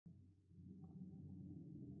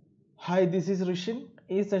Hi, this is Rishin.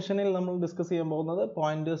 This session we will discuss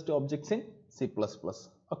pointers to objects in C++.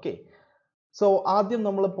 Okay. So, we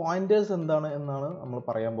will pointers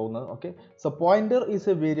okay. So, pointer is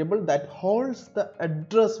a variable that holds the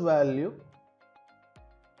address value,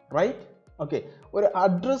 right? Okay. Or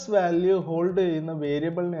address value hold in a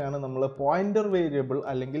variable pointer variable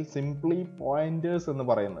or simply pointers.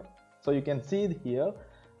 So, you can see here.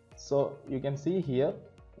 So, you can see here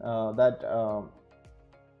that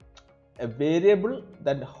a variable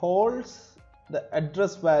that holds the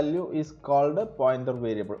address value is called a pointer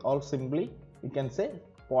variable, or simply you can say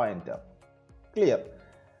pointer. Clear?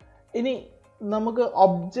 ഇനി നമുക്ക്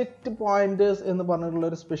object pointers എന്ന് പറഞ്ഞിട്ടുള്ള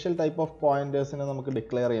ഒരു special type of പോയിന്റേഴ്സിനെ നമുക്ക്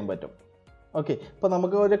declare ചെയ്യാൻ പറ്റും. Okay, ഇപ്പോൾ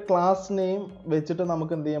നമുക്ക് ഒരു ക്ലാസ് നെയിം വെച്ചിട്ട്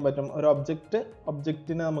നമുക്ക് എന്ത് ചെയ്യാൻ പറ്റും? ഒരു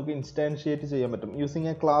ഒബ്ജക്റ്റിനെ നമുക്ക് ഇൻസ്റ്റാൻഷിയേറ്റ് ചെയ്യാൻ പറ്റും. Using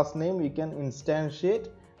A class name we can ഇൻസ്റ്റാൻഷിയേറ്റ്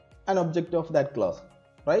an object of that class,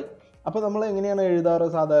 right? അപ്പോൾ നമ്മൾ എങ്ങനെയാണ് എഴുതാറ്?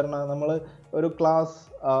 സാധാരണ നമ്മൾ ഒരു ക്ലാസ്,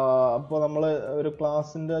 അപ്പോൾ നമ്മൾ ഒരു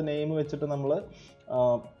ക്ലാസിൻ്റെ നെയിം വെച്ചിട്ട് നമ്മൾ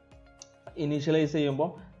ഇനീഷ്യലൈസ് ചെയ്യുമ്പോൾ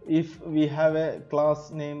if we have A class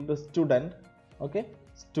named student, okay,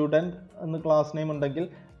 student എന്ന് ക്ലാസ് നെയിം ഉണ്ടെങ്കിൽ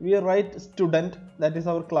we write student, that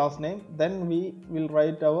is our class name, then we will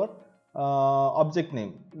write our object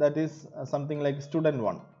name, that is something like student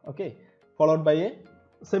 1, okay, followed by A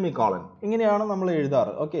semicolon. ഇങ്ങനെയാണ് നമ്മൾ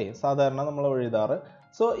എഴുതാറ്. Okay, സാധാരണ നമ്മൾ എഴുതാറ്.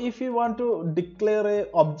 So if you want to declare a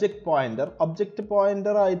object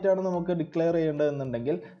pointer ആയിട്ടാണ് നമുക്ക് declare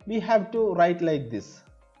ചെയ്യേണ്ടതെന്നുണ്ടെങ്കിൽ we have to write like this.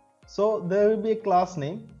 So there will be a class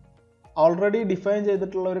name, already define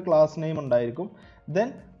ചെയ്തിട്ടുള്ള ഒരു class name ഉണ്ടായിരിക്കും. Then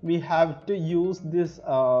we have to use this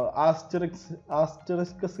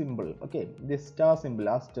asterisk symbol, okay, this star symbol,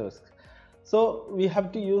 asterisk. So we have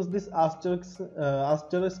to use this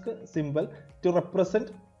asterisk symbol to represent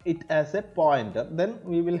it as a pointer. Then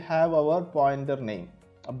we will have our pointer name,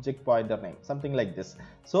 object pointer name, something like this.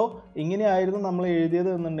 So ingine aayirunnu nammal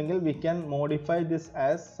ezhudiyathu ennundengil we can modify this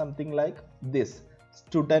as something like this,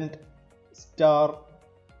 student star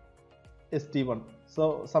st1. So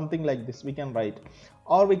something like this we can write,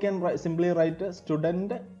 or we can simply write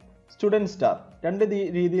student star. രണ്ട്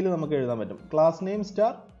രീതിയിൽ നമുക്ക് എഴുതാൻ പറ്റും, class name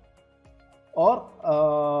star or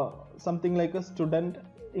something like a student.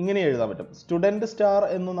 ഇങ്ങനെ എഴുതാൻ പറ്റും, student star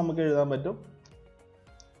എന്ന് നമുക്ക് എഴുതാൻ പറ്റും.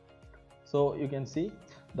 So you can see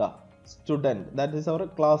the student, that is our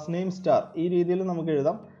class name star. ഈ രീതിയിൽ നമുക്ക്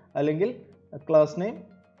എഴുതാം, അല്ലെങ്കിൽ class name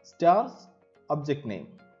star object name,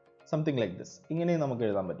 something like this. ഇങ്ങനെ നമുക്ക്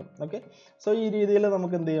എഴുതാൻ പറ്റും. ഓക്കെ, സോ ഈ രീതിയിൽ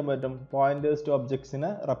നമുക്ക് എന്ത് ചെയ്യാൻ പറ്റും? പോയിന്റേഴ്സ് ടു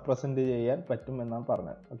ഒബ്ജക്ട്സിനെ റെപ്രസെന്റ് ചെയ്യാൻ പറ്റും എന്നാണ്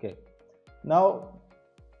പറഞ്ഞത്. ഓക്കെ, നൗ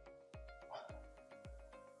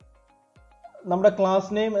നമ്മുടെ ക്ലാസ്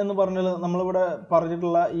നെയിം എന്ന് പറഞ്ഞത്, നമ്മളിവിടെ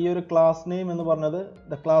പറഞ്ഞിട്ടുള്ള ഈ ഒരു ക്ലാസ് നെയിം എന്ന് പറഞ്ഞത്,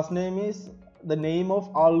 the class name is the name of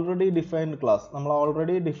already defined class. നമ്മൾ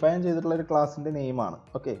ഓൾറെഡി ഡിഫൈൻ ചെയ്തിട്ടുള്ള ഒരു ക്ലാസിൻ്റെ നെയിമാണ്.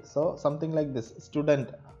 Okay, so something like this,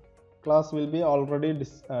 student class will be already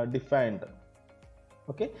defined.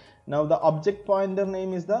 Okay, now the object pointer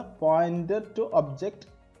name is the pointer to object,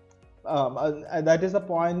 that is the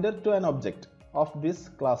pointer to an object of this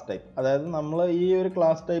class type. അതായത് നമ്മൾ ഈ ഒരു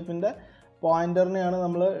class ടൈപ്പിൻ്റെ പോയിന്ററിനെയാണ്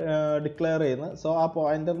നമ്മൾ declare ചെയ്യുന്നത്. So ആ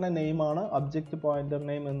പോയിന്ററിൻ്റെ നെയിമാണ് object pointer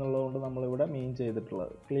name എന്നുള്ളതുകൊണ്ട് നമ്മളിവിടെ മീൻ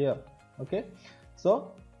ചെയ്തിട്ടുള്ളത്. ക്ലിയർ? ഓക്കെ, സോ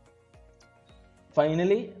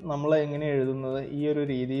ഫൈനലി നമ്മൾ എങ്ങനെ എഴുതുന്നത്? ഈ ഒരു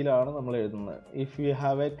രീതിയിലാണ് നമ്മൾ എഴുതുന്നത്. If you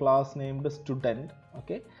have A class named student,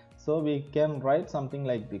 okay, so we can write something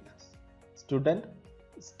like this, student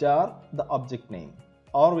star the object name,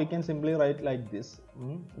 or we can simply right like this.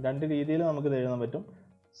 രണ്ട് രീതിയിൽ നമുക്ക് എഴുതാൻ പറ്റും,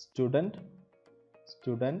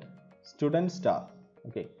 student star,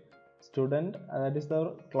 okay, student, that is the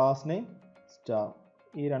class name star.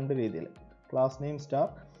 ഈ രണ്ട് രീതിയിൽ, class name star,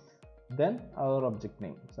 then our object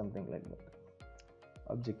name, something like that,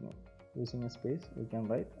 object name, using a space we can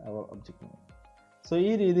write our object name. So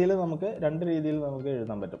ഈ രീതിയിൽ നമുക്ക് രണ്ട് രീതിയിൽ നമുക്ക്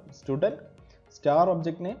എഴുതാൻ പറ്റും, student star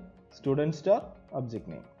object name, student star object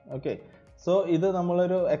name. Okay, so ഇത്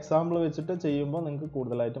നമ്മളൊരു എക്സാമ്പിൾ വെച്ചിട്ട് ചെയ്യുമ്പോൾ നിങ്ങൾക്ക്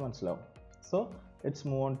കൂടുതലായിട്ട് മനസ്സിലാവും. So let's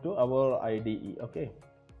move on to our IDE. Okay,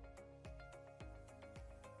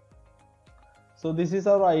 so this is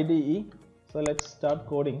our IDE. So let's start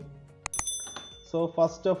coding. So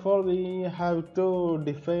first of all we have to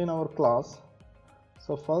define our class.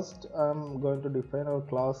 So first I'm going to define our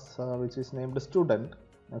class which is named student.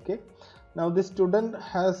 Okay, now this student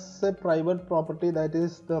has a private property, that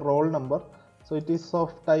is the roll number. So it is of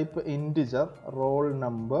type integer, roll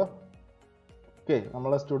number. Okay,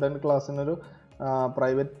 our student class in a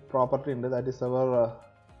private property, that is our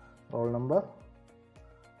roll number.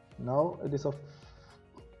 Now it is of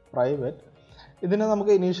private. ഇതിനെ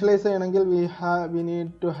നമുക്ക് initialise ചെയ്യണമെങ്കിൽ we need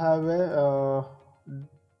to have a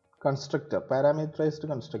constructor, parameterized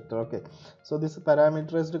constructor. Okay, so this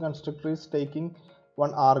parameterized constructor is taking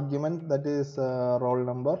one argument, that is roll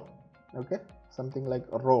number. Okay, something like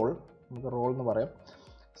roll എന്ന് പറയാം.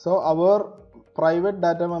 So our private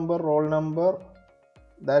data member roll number,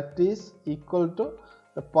 that is equal to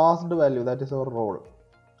the passed value, that is our roll.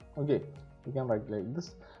 Okay, we can write like this.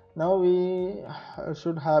 Now we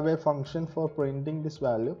should have a function for printing this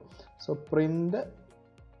value. So print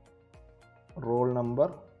roll number,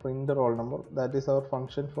 that is our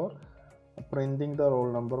function for printing the roll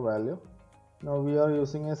number value. Now we are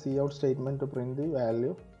using a cout statement to print the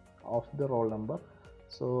value of the roll number.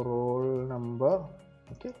 So roll number,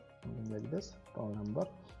 okay, like this, roll number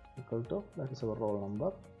equal to, that is our roll number,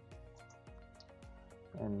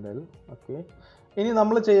 and then okay. ഇനി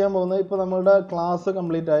നമ്മൾ ചെയ്യാൻ പോകുന്നത്, ഇപ്പോൾ നമ്മളുടെ class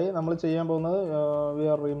complete ആയി, നമ്മൾ ചെയ്യാൻ പോകുന്നത് we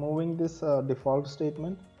are removing this default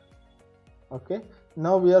statement. Okay,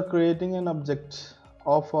 now we are creating an object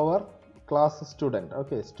of our class student.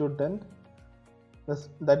 Okay, student,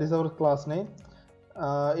 that is our class name.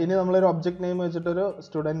 ഇനി നമ്മളൊരു ഒബ്ജക്റ്റ് നെയിം വെച്ചിട്ടൊരു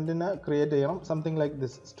സ്റ്റുഡൻറ്റിനെ ക്രിയേറ്റ് ചെയ്യണം, something like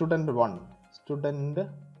this, student 1.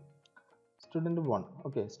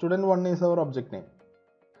 Okay, student 1 is our object name.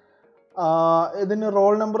 ഇതിന്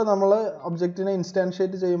roll number നമ്മൾ ഒബ്ജക്റ്റിനെ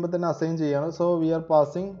ഇൻസ്റ്റാൻഷിയേറ്റ് ചെയ്യുമ്പോൾ തന്നെ assign ചെയ്യാണ്. So we are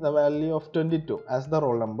passing the value of 22 as the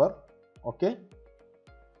roll number. Okay,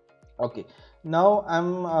 now I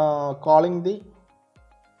M calling the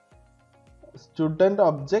student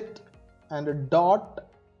object and dot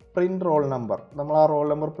print roll number. നമ്മൾ ആ roll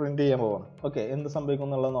number print ചെയ്യാൻ പോവാണ്. ഓക്കെ, എന്ത് സംഭവിക്കും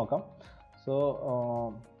എന്നുള്ളത് നോക്കാം. So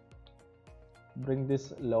bring this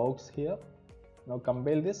logs here. Now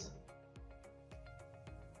compile this.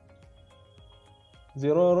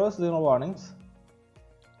 0 errors, 0 warnings.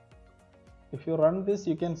 If you run this,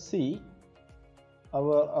 you can see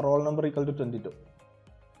our roll number equal to 22.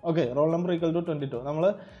 Okay, roll number equal to 22. നമ്മൾ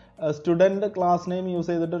student class name use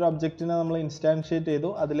ചെയ്തിട്ട് ഒരു ഒബ്ജക്റ്റിനെ നമ്മൾ ഇൻസ്റ്റാൻഷിയേറ്റ് ചെയ്തു,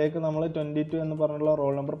 അതിലേക്ക് നമ്മൾ 22 എന്ന് പറഞ്ഞുള്ള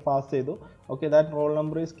റോൾ നമ്പർ പാസ് ചെയ്തു. Okay, that roll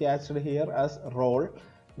number is ക്യാച്ച്ഡ് here as role.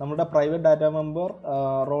 നമ്മുടെ പ്രൈവറ്റ് ഡാറ്റ മെമ്പർ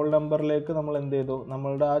റോൾ നമ്പറിലേക്ക് നമ്മൾ എന്ത് ചെയ്തു,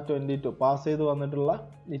 നമ്മളുടെ ആ 22 പാസ് ചെയ്ത് വന്നിട്ടുള്ള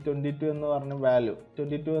ഈ 22 എന്ന് പറഞ്ഞ വാല്യൂ,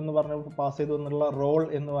 22 എന്ന് പറഞ്ഞ പാസ് ചെയ്ത് വന്നിട്ടുള്ള റോൾ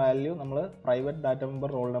എന്ന വാല്യൂ നമ്മൾ പ്രൈവറ്റ് ഡാറ്റ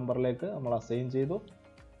മെമ്പർ റോൾ നമ്പറിലേക്ക് നമ്മൾ അസൈൻ ചെയ്തു.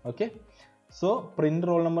 Okay, so print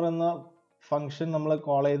roll number എന്ന ഫംഗ്ഷൻ നമ്മൾ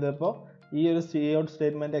കോൾ ചെയ്തപ്പോൾ ഈ ഒരു cout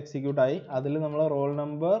സ്റ്റേറ്റ്മെൻറ്റ് എക്സിക്യൂട്ട് ആയി. അതിൽ നമ്മൾ roll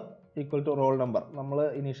number equal to roll number നമ്മൾ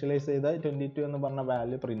ഇനീഷ്യലൈസ് ചെയ്ത 22 എന്ന് പറഞ്ഞ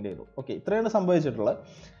വാല്യൂ പ്രിന്റ് ചെയ്തു. ഓക്കെ, ഇത്രയാണ് സംഭവിച്ചിട്ടുള്ളത്.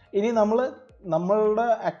 ഇനി നമ്മളുടെ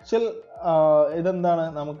ആക്ച്വൽ ഇതെന്താണ്,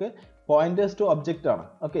 നമുക്ക് പോയിന്റേഴ്സ് ടു ഒബ്ജക്റ്റ് ആണ്.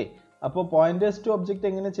 ഓക്കെ, അപ്പോൾ പോയിന്റേഴ്സ് ടു ഒബ്ജക്റ്റ്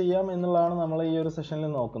എങ്ങനെ ചെയ്യാം എന്നുള്ളതാണ് നമ്മൾ ഈ ഒരു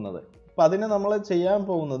സെഷനിൽ നോക്കുന്നത്. അപ്പോൾ അതിന് നമ്മൾ ചെയ്യാൻ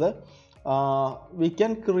പോകുന്നത്, we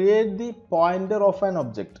can create the pointer of an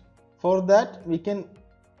object. For that we can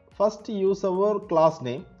first use our class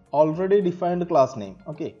name, already defined class name.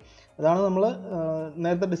 Okay, അതാണ് നമ്മൾ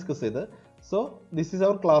നേരത്തെ ഡിസ്കസ് ചെയ്തത്. So this is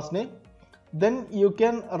our class name. Then you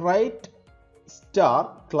can write star,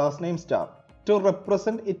 class name star, to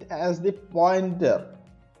represent it as the pointer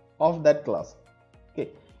of that class. Okay,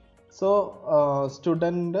 so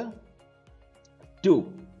student 2.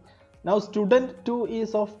 Now student 2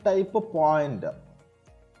 is of type pointer.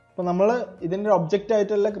 അപ്പോൾ നമ്മൾ ഇതിൻ്റെ object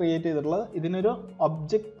ആയിട്ടല്ല create ചെയ്തിട്ടുള്ളത്, ഇതിനൊരു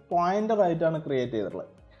object pointer ആയിട്ടാണ് create ചെയ്തിട്ടുള്ളത്.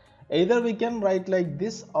 either we can write like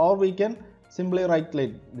this or we can simply write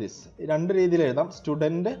like this. രണ്ട് രീതിയിൽ എഴുതാം,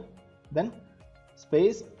 student then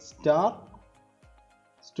space star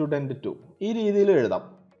student 2, ഈ രീതിയിൽ എഴുതാം.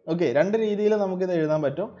 ഓക്കെ, രണ്ട് രീതിയിൽ നമുക്കിത് എഴുതാൻ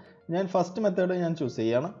പറ്റും. ഞാൻ ഫസ്റ്റ് മെത്തേഡ് ഞാൻ ചൂസ്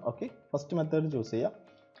ചെയ്യാണ്. ഓക്കെ, ഫസ്റ്റ് മെത്തേഡ് ചൂസ് ചെയ്യാം.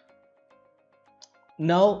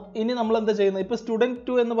 നൗ ഇനി നമ്മൾ എന്താ ചെയ്യുന്നത്, ഇപ്പോൾ സ്റ്റുഡൻറ്റ്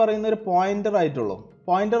 2 എന്ന് പറയുന്ന ഒരു പോയിന്റർ ആയിട്ടുള്ളൂ.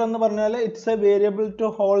 പോയിന്റർ എന്ന് പറഞ്ഞാൽ it's A variable to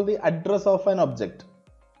hold the address of an object.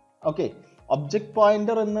 Okay, object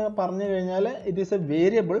pointer എന്ന് പറഞ്ഞു കഴിഞ്ഞാൽ it is A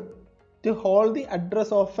variable to hold the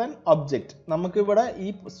address of an object. നമുക്കിവിടെ ഈ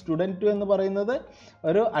സ്റ്റുഡൻറ്റ് 2 എന്ന് പറയുന്നത്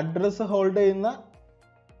ഒരു അഡ്രസ് ഹോൾഡ് ചെയ്യുന്ന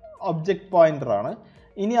ഒബ്ജക്റ്റ് പോയിന്റർ ആണ്.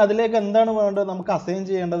 ഇനി അതിലേക്ക് എന്താണ് വേണ്ടത്, നമുക്ക് അസൈൻ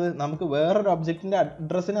ചെയ്യേണ്ടത്, നമുക്ക് വേറൊരു ഒബ്ജക്റ്റിൻ്റെ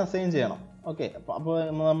അഡ്രസ്സിനെ അസൈൻ ചെയ്യണം. ഓക്കെ, അപ്പോൾ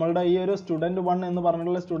നമ്മളുടെ ഈ ഒരു സ്റ്റുഡൻറ്റ് 1 എന്ന്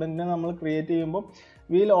പറഞ്ഞിട്ടുള്ള സ്റ്റുഡൻറ്റിനെ നമ്മൾ ക്രിയേറ്റ് ചെയ്യുമ്പോൾ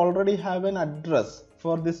will already have an address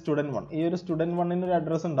for this student 1. ഈ ഒരു സ്റ്റുഡൻറ്റ് 1 ഒരു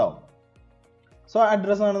അഡ്രസ്സ് ഉണ്ടാവും. സോ ആ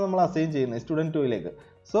അഡ്രസ്സാണ് നമ്മൾ അസൈൻ ചെയ്യുന്നത് student 2ലേക്ക്.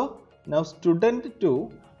 So now student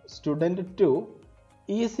 2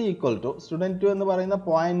 is equal to student 2 എന്ന് പറയുന്ന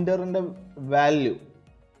പോയിന്ററിൻ്റെ വാല്യൂ,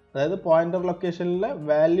 അതായത് പോയിന്റർ ലൊക്കേഷനിലെ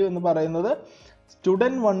വാല്യൂ എന്ന് പറയുന്നത്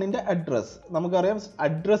സ്റ്റുഡൻറ്റ് 1ൻ്റെ അഡ്രസ്. നമുക്കറിയാം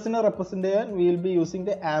അഡ്രസ്സിനെ റെപ്രസെൻറ്റ് ചെയ്യാൻ we will be using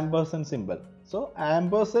the ആംപേഴ്സൻഡ് simple. So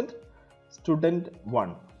ആംപേഴ്സൻഡ് student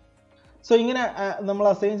 1. So ഇങ്ങനെ നമ്മൾ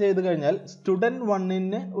അസൈൻ ചെയ്ത് കഴിഞ്ഞാൽ സ്റ്റുഡൻറ്റ്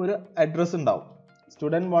 1ന് ഒരു അഡ്രസ്സ് ഉണ്ടാവും.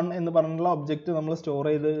 സ്റ്റുഡൻറ്റ് 1 എന്ന് പറഞ്ഞുള്ള ഒബ്ജക്റ്റ് നമ്മൾ സ്റ്റോർ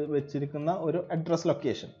ചെയ്ത് വെച്ചിരിക്കുന്ന ഒരു address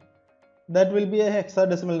location, that will be A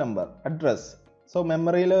hexadecimal number address. So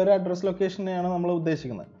മെമ്മറിയിലെ ഒരു അഡ്രസ് ലൊക്കേഷനെയാണ് നമ്മൾ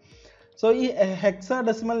ഉദ്ദേശിക്കുന്നത്. സോ ഈ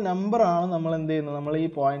ഹെക്സാഡെസിമൽ നമ്പർ ആണ് നമ്മൾ എന്ത് ചെയ്യുന്നത്, നമ്മൾ ഈ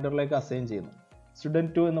പോയിന്ററിലേക്ക് അസൈൻ ചെയ്യുന്നത്,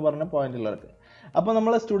 സ്റ്റുഡൻറ്റ് 2 എന്ന് പറഞ്ഞ പോയിന്റിലേക്ക്. അപ്പോൾ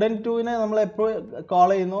നമ്മൾ സ്റ്റുഡൻറ്റ് 2നെ നമ്മൾ എപ്പോൾ കോൾ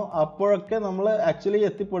ചെയ്യുന്നു അപ്പോഴൊക്കെ നമ്മൾ ആക്ച്വലി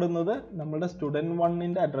എത്തിപ്പെടുന്നത് നമ്മുടെ സ്റ്റുഡൻറ്റ്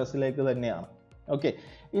 1ന്റെ അഡ്രസ്സിലേക്ക് തന്നെയാണ്. ഓക്കെ,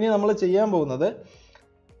 ഇനി നമ്മൾ ചെയ്യാൻ പോകുന്നത്,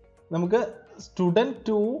 നമുക്ക്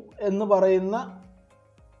സ്റ്റുഡൻറ്റ് 2 എന്ന് പറയുന്ന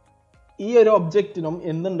ഈ ഒരു ഒബ്ജക്റ്റിനും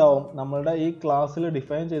എന്തുണ്ടാവും, നമ്മളുടെ ഈ ക്ലാസ്സിൽ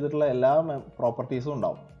ഡിഫൈൻ ചെയ്തിട്ടുള്ള എല്ലാ പ്രോപ്പർട്ടീസും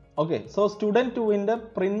ഉണ്ടാവും. Okay, so student 2ന്റെ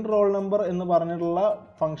print roll number എന്ന് പറഞ്ഞിട്ടുള്ള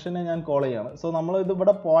ഫംഗ്ഷനെ ഞാൻ കോൾ ചെയ്യാണ്. സോ നമ്മൾ ഇത്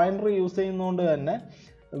ഇവിടെ പോയിന്റർ യൂസ് ചെയ്യുന്നതുകൊണ്ട് തന്നെ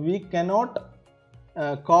we cannot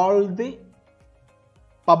call the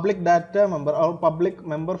public data member or public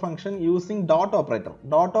member function using dot operator.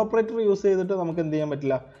 Dot operator use ചെയ്തിട്ട് നമുക്ക് എന്ത് ചെയ്യാൻ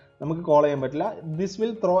പറ്റില്ല, നമുക്ക് കോൾ ചെയ്യാൻ പറ്റില്ല. This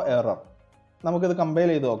will throw error. നമുക്കിത്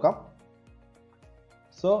കമ്പൈൽ ചെയ്ത് നോക്കാം.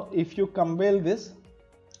 So if you compile this,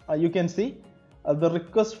 you can see the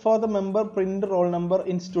request for the member print roll number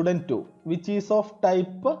in student 2 which is of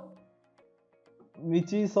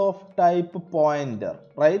type pointer,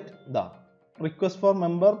 right? The request for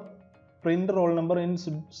member print roll number in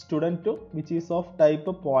student 2 which is of type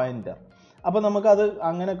pointer. അപ്പോൾ നമുക്ക് അത്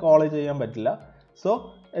അങ്ങനെ call ചെയ്യാൻ പറ്റില്ല. So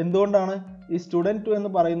എന്തുകൊണ്ടാണ്, ഈ student 2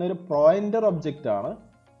 എന്ന് പറയുന്ന ഒരു പോയിന്റർ ഒബ്ജക്റ്റ് ആണ്.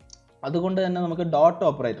 അതുകൊണ്ട് തന്നെ നമുക്ക് dot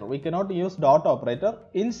operator, we cannot use dot operator.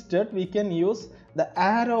 Instead we can use the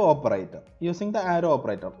arrow operator. Using the arrow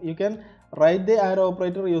operator you can write the arrow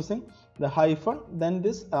operator using the hyphen then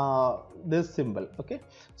this symbol. Okay,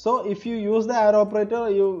 so if you use the arrow operator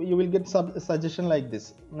you will get suggestion like this.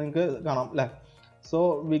 നിങ്ങൾക്ക് കാണാം അല്ലേ? So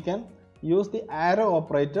we can use the arrow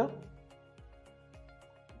operator.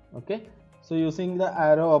 Okay, so using the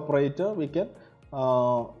arrow operator we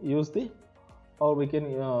can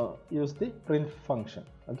use the print function.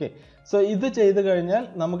 Okay, so ഇത് ചെയ്തു കഴിഞ്ഞാൽ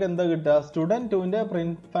നമുക്ക് എന്താ കിട്ടുക, student 2ന്റെ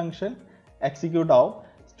print function execute ആവും.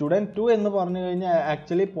 സ്റ്റുഡൻറ്റ് 2 എന്ന് പറഞ്ഞു കഴിഞ്ഞാൽ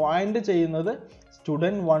ആക്ച്വലി പോയിന്റ് ചെയ്യുന്നത്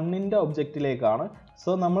സ്റ്റുഡൻറ്റ് 1ന്റെ ഒബ്ജക്റ്റിലേക്കാണ്. സോ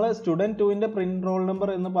നമ്മൾ സ്റ്റുഡൻറ്റ് 2ന്റെ പ്രിന്റ് റോൾ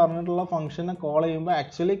നമ്പർ എന്ന് പറഞ്ഞിട്ടുള്ള ഫംഗ്ഷനെ കോൾ ചെയ്യുമ്പോൾ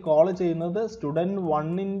ആക്ച്വലി കോൾ ചെയ്യുന്നത് സ്റ്റുഡൻറ്റ്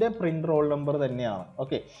 1ന്റെ പ്രിന്റ് റോൾ നമ്പർ തന്നെയാണ്.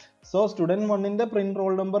 Okay, so student 1ന്റെ print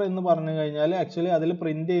roll number എന്ന് പറഞ്ഞു കഴിഞ്ഞാൽ ആക്ച്വലി അതിൽ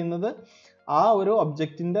പ്രിന്റ് ചെയ്യുന്നത് ആ ഒരു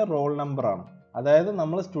ഒബ്ജക്റ്റിന്റെ റോൾ നമ്പർ ആണ്. അതായത്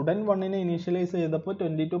നമ്മൾ സ്റ്റുഡൻറ്റ് 1നെ ഇനീഷ്യലൈസ് ചെയ്തപ്പോൾ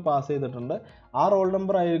 22 പാസ് ചെയ്തിട്ടുണ്ട്. ആ റോൾ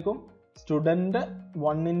നമ്പർ ആയിരിക്കും സ്റ്റുഡൻറ്റ്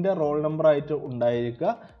 1ന്റെ റോൾ നമ്പർ ആയിട്ട്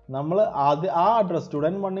ഉണ്ടായിരിക്കുക. നമ്മൾ ആ അഡ്രസ്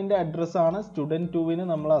സ്റ്റുഡൻറ്റ് 1ന്റെ അഡ്രസ്സാണ് സ്റ്റുഡൻറ്റ് 2വിന്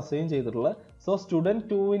നമ്മൾ അസൈൻ ചെയ്തിട്ടുള്ളത്. So student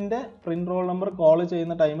 2വിൻ്റെ print roll number call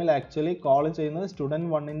ചെയ്യുന്ന ടൈമിൽ ആക്ച്വലി കോൾ ചെയ്യുന്നത് സ്റ്റുഡൻറ്റ്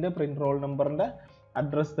 1ന്റെ പ്രിന്റ് റോൾ നമ്പറിൻ്റെ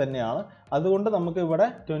അഡ്രസ് തന്നെയാണ്. അതുകൊണ്ട് നമുക്ക് ഇവിടെ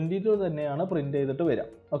 22 തന്നെയാണ് പ്രിന്റ് ചെയ്തിട്ട് വരിക.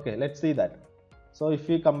 Okay, let's see that. So if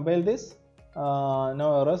you compile this, no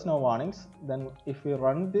errors, no warnings. Then if we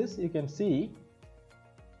run this you can see,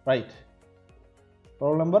 right,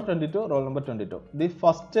 roll number 22, roll number 22. The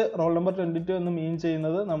first roll number 22 എന്ന് മീൻ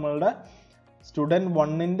ചെയ്യുന്നത് നമ്മളുടെ student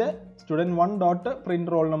 1ന്റെ student 1 dot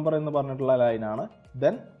print roll number എന്ന് പറഞ്ഞിട്ടുള്ള ലൈനാണ്.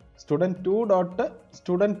 Then student 2 dot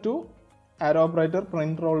student 2 ആരോ operator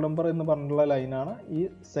print roll number എന്ന് പറഞ്ഞിട്ടുള്ള ലൈനാണ് ഈ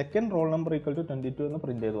second roll number equal to 22 എന്ന്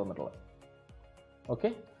പ്രിന്റ് ചെയ്ത് വന്നിട്ടുള്ളത്.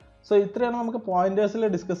 ഓക്കെ, സോ ഇത്രയാണ് നമുക്ക് പോയിന്റേഴ്സിൽ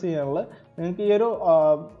ഡിസ്കസ് ചെയ്യാനുള്ളത്. നിങ്ങൾക്ക് ഈ ഒരു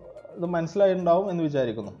ഇത് മനസ്സിലായിട്ടുണ്ടാവും എന്ന്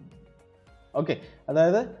വിചാരിക്കുന്നു. ഓക്കെ,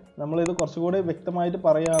 അതായത് നമ്മളിത് കുറച്ചുകൂടി വ്യക്തമായിട്ട്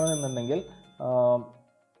പറയുകയാണെന്നുണ്ടെങ്കിൽ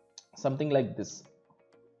something like this.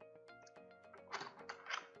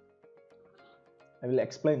 I will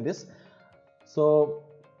explain this. So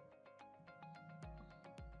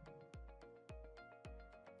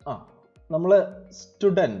നമ്മൾ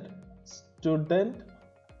സ്റ്റുഡൻറ്റ്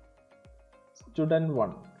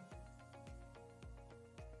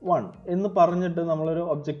 1 എന്ന് പറഞ്ഞിട്ട് നമ്മളൊരു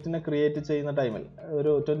ഒബ്ജക്റ്റിനെ ക്രിയേറ്റ് ചെയ്യുന്ന ടൈമിൽ,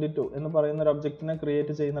 ഒരു 22 എന്ന് പറയുന്ന ഒരു ഒബ്ജക്റ്റിനെ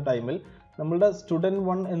ക്രിയേറ്റ് ചെയ്യുന്ന ടൈമിൽ നമ്മളുടെ സ്റ്റുഡൻറ്റ്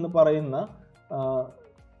 1 എന്ന് പറയുന്ന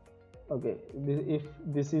okay, if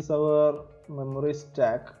this is our memory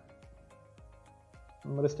stack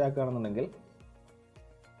ആണെന്നുണ്ടെങ്കിൽ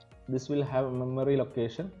this will have a memory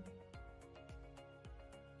location.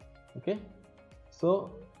 Okay, so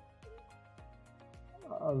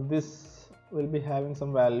this will be having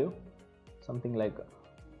some value, something like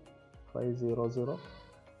 500h.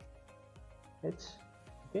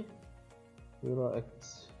 Okay,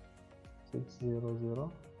 0x600h.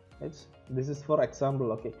 This is for example.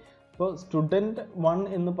 Okay, so student 1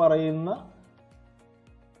 എന്ന് പറയുന്ന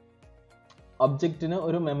ഒബ്ജക്റ്റിന്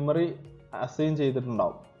ഒരു memory assign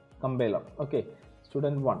ചെയ്തിട്ടുണ്ടാവും compiler. Okay,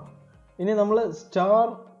 student 1. ഇനി നമ്മൾ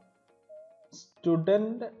student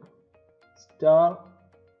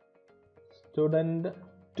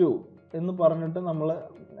 2 എന്ന് പറഞ്ഞിട്ട് നമ്മൾ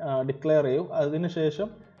declare ചെയ്യും. അതിനുശേഷം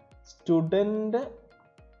സ്റ്റുഡൻറ്റ്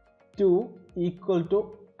 2 ഈക്വൽ ടു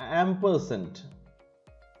ആംപേഴ്സൻറ്റ്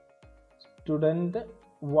സ്റ്റുഡൻറ്റ്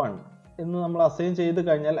 1 എന്ന് നമ്മൾ അസൈൻ ചെയ്ത്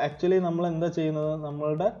കഴിഞ്ഞാൽ ആക്ച്വലി നമ്മൾ എന്താ ചെയ്യുന്നത്,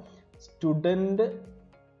 നമ്മളുടെ സ്റ്റുഡൻറ്റ്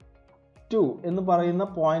 2 എന്ന് പറയുന്ന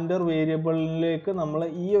പോയിന്റർ വേരിയബിളിലേക്ക് നമ്മൾ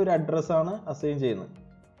ഈ ഒരു അഡ്രസ്സാണ് അസൈൻ ചെയ്യുന്നത്.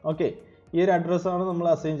 ഓക്കെ, ഈ ഒരു അഡ്രസ്സാണ് നമ്മൾ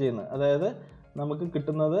അസൈൻ ചെയ്യുന്നത്. അതായത് നമുക്ക്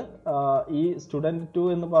കിട്ടുന്നത് ഈ സ്റ്റുഡൻറ്റ് 2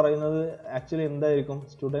 എന്ന് പറയുന്നത് ആക്ച്വലി എന്തായിരിക്കും,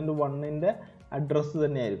 സ്റ്റുഡൻറ്റ് 1ൻ്റെ അഡ്രസ്സ്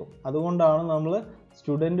തന്നെയായിരിക്കും. അതുകൊണ്ടാണ് നമ്മൾ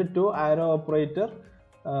സ്റ്റുഡൻറ്റ് 2 ആരോ ഓപ്പറേറ്റർ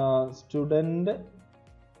സ്റ്റുഡൻറ്റ്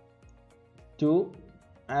 2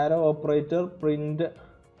 ആരോ ഓപ്പറേറ്റർ പ്രിന്റ്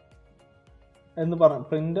എന്ന് പറഞ്ഞു,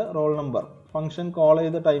 print roll number function call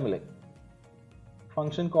ചെയ്ത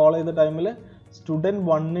ടൈമിൽ student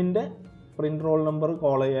 1ൻ്റെ print roll number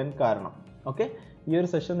call ചെയ്യാൻ കാരണം. ഓക്കെ, ഈ ഒരു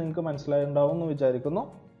സെഷൻ നിങ്ങൾക്ക് മനസ്സിലായിട്ടുണ്ടാവും എന്ന് വിചാരിക്കുന്നു.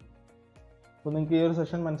 അപ്പോൾ നിങ്ങൾക്ക് ഈ ഒരു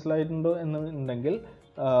സെഷൻ മനസ്സിലായിട്ടുണ്ടോ എന്നുണ്ടെങ്കിൽ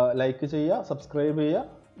ലൈക്ക് ചെയ്യുക, സബ്സ്ക്രൈബ് ചെയ്യുക,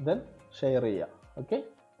 ദെൻ ഷെയർ ചെയ്യുക. Okay,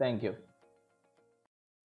 thank you.